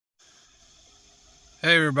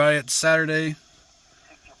Hey everybody, it's Saturday,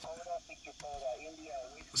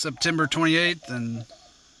 September 28th, and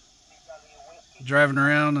driving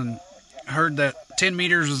around and heard that 10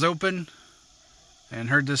 meters was open and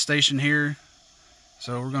heard this station here,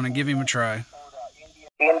 so we're going to give him a try.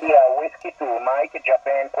 India, Whiskey 2, Mike,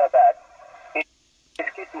 Japan, Quebec.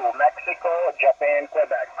 Whiskey 2, Mexico, Japan,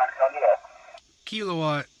 Quebec. Marconier.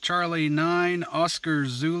 Kilowatt, Charlie 9, Oscar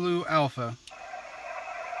Zulu Alpha.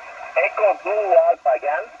 Echo Zulu Alpha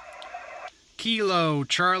again. Kilo,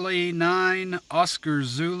 Charlie 9, Oscar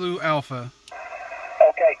Zulu Alpha.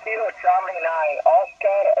 Okay, Kilo, Charlie 9,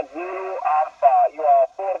 Oscar Zulu Alpha. You are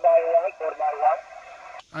 4x1, 4x1.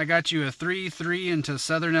 I got you a 3-3 into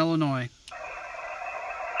Southern Illinois.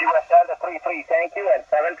 QSL, the 3-3, thank you, and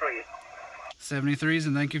 7-3. 73s,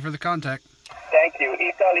 and thank you for the contact. Thank you.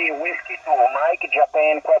 Italy, Whiskey 2, Mike,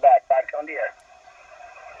 Japan, Quebec. Back on the air.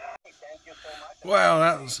 Thank you so much. Wow,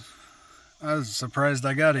 I was surprised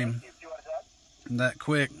I got him that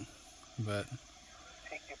quick, but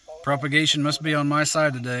propagation must be on my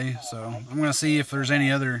side today, so I'm going to see if there's any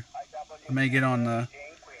other. I may get on the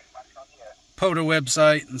POTA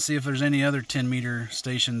website and see if there's any other 10-meter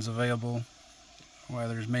stations available. Why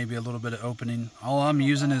there's maybe a little bit of opening. All I'm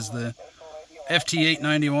using is the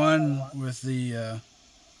FT891 with the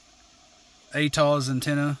ATOS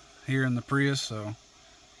antenna here in the Prius, so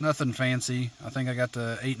nothing fancy. I think I got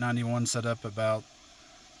the 891 set up about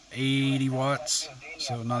 80 watts,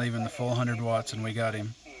 so not even the full 100 watts, and we got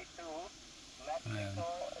him. And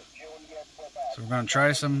so we're going to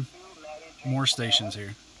try some more stations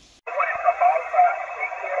here.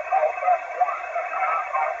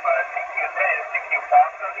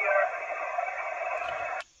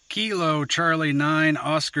 Kilo, Charlie 9,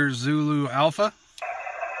 Oscar Zulu Alpha.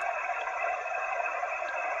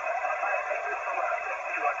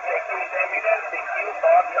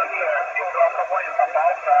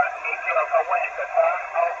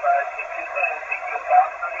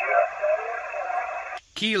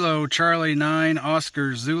 Kilo, Charlie 9,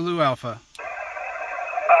 Oscar Zulu Alpha.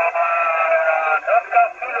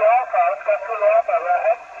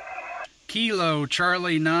 Kilo, Charlie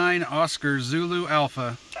 9, Oscar Zulu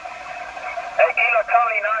Alpha. Kilo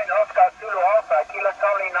Charlie 9, Oscar Zulu Alpha. Kilo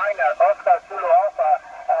Charlie 9, Oscar Zulu Alpha.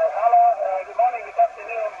 Hello, good morning, good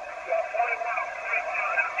afternoon. You are 4132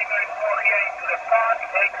 to the front,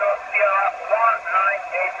 Echo Sierra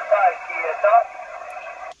 1985 TSR.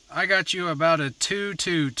 I got you about a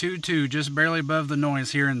 2-2, just barely above the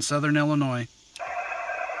noise here in Southern Illinois. Kilo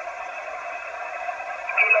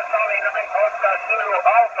Charlie 9, Oscar Zulu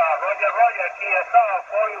Alpha. Roger, Roger, TSR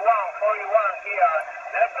 41 here.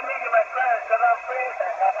 Nice to meet you, my friend. Shut up, please,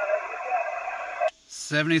 and have a nice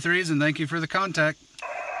weekend. 73s, and thank you for the contact.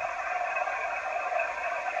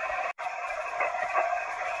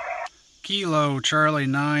 Kilo, Charlie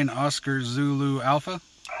 9, Oscar Zulu Alpha.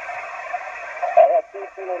 I have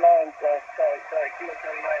 209, sorry, Kilo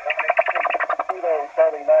Charlie 9, Kilo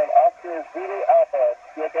Charlie 9, Oscar Zulu Alpha.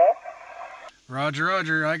 TSR? Roger,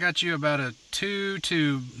 Roger. I got you about a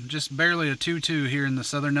 2-2, just barely a 2-2 here in the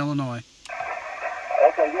Southern Illinois.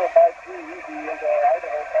 Okay, you're 5-3, easy, and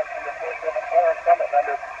Idaho, passing the 474 summit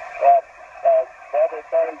number, Bravo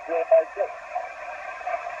Charlie 056.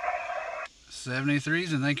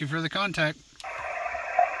 73s, and thank you for the contact.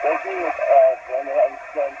 Thank you, and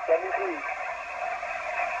 73.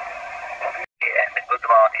 And good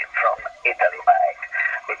morning from Italy, Mike.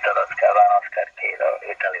 Hotel Oscar 1, Oscar Kilo,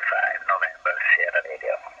 Italy 5, November, Sierra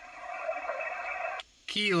Radio.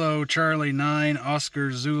 Kilo, Charlie 9,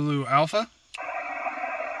 Oscar Zulu Alpha.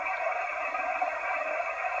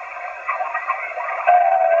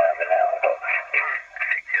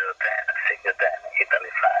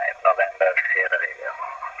 Italy 5, November, Sierra Radio.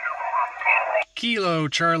 Kilo,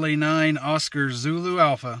 Charlie 9, Oscar Zulu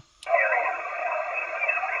Alpha.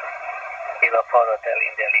 Kilo 4 Hotel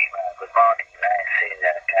India Lima, good morning, nice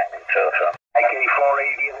signal coming through from IK4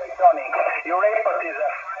 Radio Tonic. Your report is a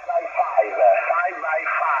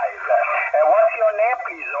 5x5. What's your name,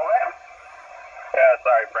 please, over? Yeah,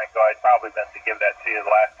 sorry, Franco. I probably meant to give that to you the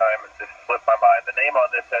last time and just slipped my mind. The name on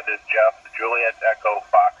this end is Jeff, Juliet Echo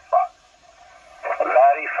Fox.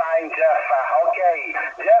 Very fine, Jeff. Okay.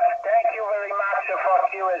 Jeff, thank you very much for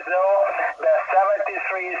QSO. The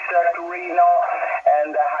 73 is to Reno,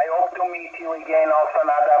 and I hope to meet you again on some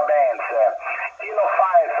other bands. Kilo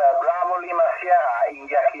 5, Bravo Lima Sierra,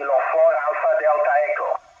 India Kilo 4, Alpha Delta Echo.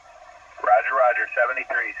 Roger, Roger,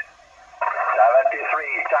 73s.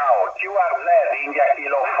 73, ciao. QRZ, India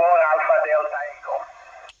Kilo 4, Alpha Delta Echo.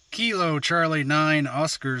 Kilo, Charlie 9,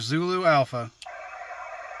 Oscar Zulu Alpha.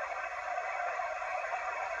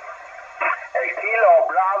 Kilo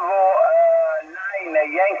Bravo 9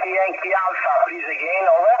 Yankee Alpha, please again,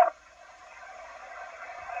 over.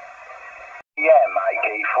 PM,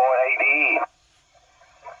 IK4ADE.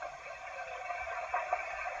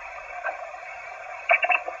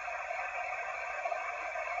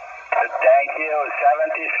 Thank you,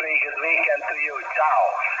 73, good weekend to you, ciao.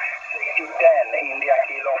 6-10, India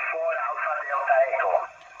Kilo 4, Alpha Delta Echo.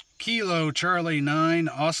 Kilo Charlie 9,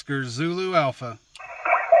 Oscar Zulu Alpha.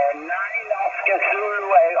 9, Oscar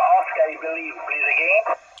Zulu, Oscar, I believe, please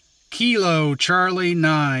again. Kilo Charlie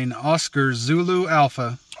 9, Oscar Zulu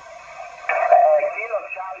Alpha. Kilo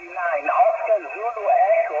Charlie 9, Oscar Zulu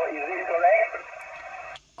Echo, is it correct?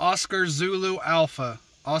 Oscar Zulu Alpha.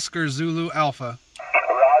 Oscar Zulu Alpha.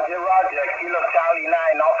 Roger, Kilo Charlie 9,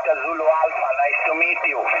 Oscar Zulu Alpha, nice to meet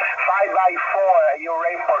you. 5x4, your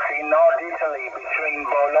report in North Italy between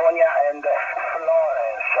Bologna and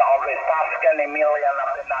Florence of the Tuscan Emilian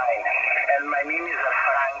Apennine. And my name is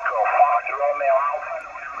Franco, Fox Romeo Alpha,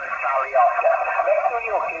 November Charlie Oscar. Back to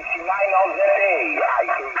you, KC9 on the day,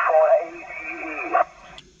 IK4ADE.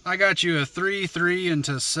 I got you a 3-3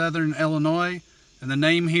 into Southern Illinois, and the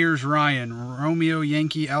name here is Ryan, Romeo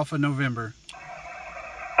Yankee Alpha November.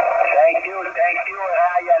 Thank you,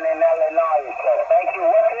 Ryan in Illinois. Thank you.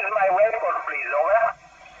 What is my report, please, over?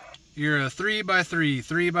 You're a 3x3,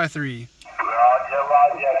 3x3.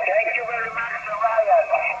 Roger. Thank you very much, Ryan.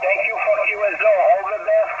 Thank you for QSO. All the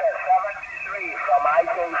best, 73 from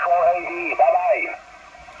IK4ADE. Bye-bye.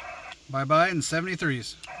 Bye-bye and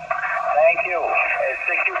 73s. Thank you.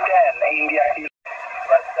 6-10, India Kilo.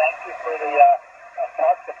 But thank you for the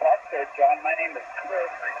talk to talk there, John. My name is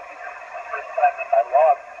Chris. I think this is the first time in my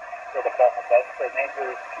log for the Buffalo Bus. The name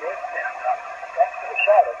here is Chris, and thanks for the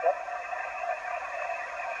shot, okay?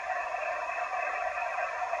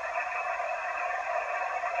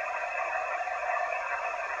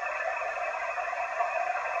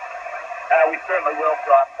 We certainly will,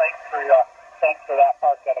 John. Thanks for that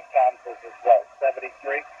part out of Kansas as well.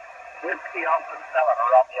 73. Whiskey Alpha 7,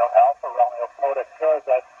 Romeo Alpha, Romeo Coda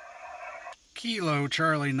Curza. Kilo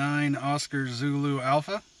Charlie 9, Oscar Zulu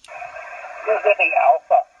Alpha. Who's in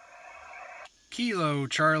Alpha? Kilo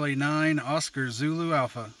Charlie 9, Oscar Zulu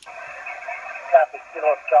Alpha. Copy,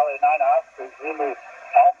 Kilo Charlie 9, Oscar Zulu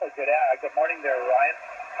Alpha. Good morning there, Ryan.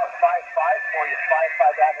 5-5 for you, 5-5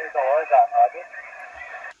 out here to Oregon, Roger.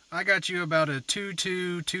 I got you about a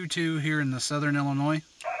 2-2 here in the Southern Illinois.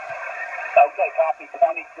 Okay, copy,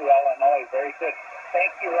 22 Illinois. Very good.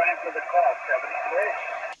 Thank you, Ryan, for the call.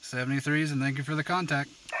 73. 73s, and thank you for the contact.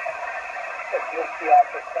 You'll see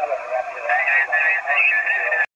Alpha 7 right here.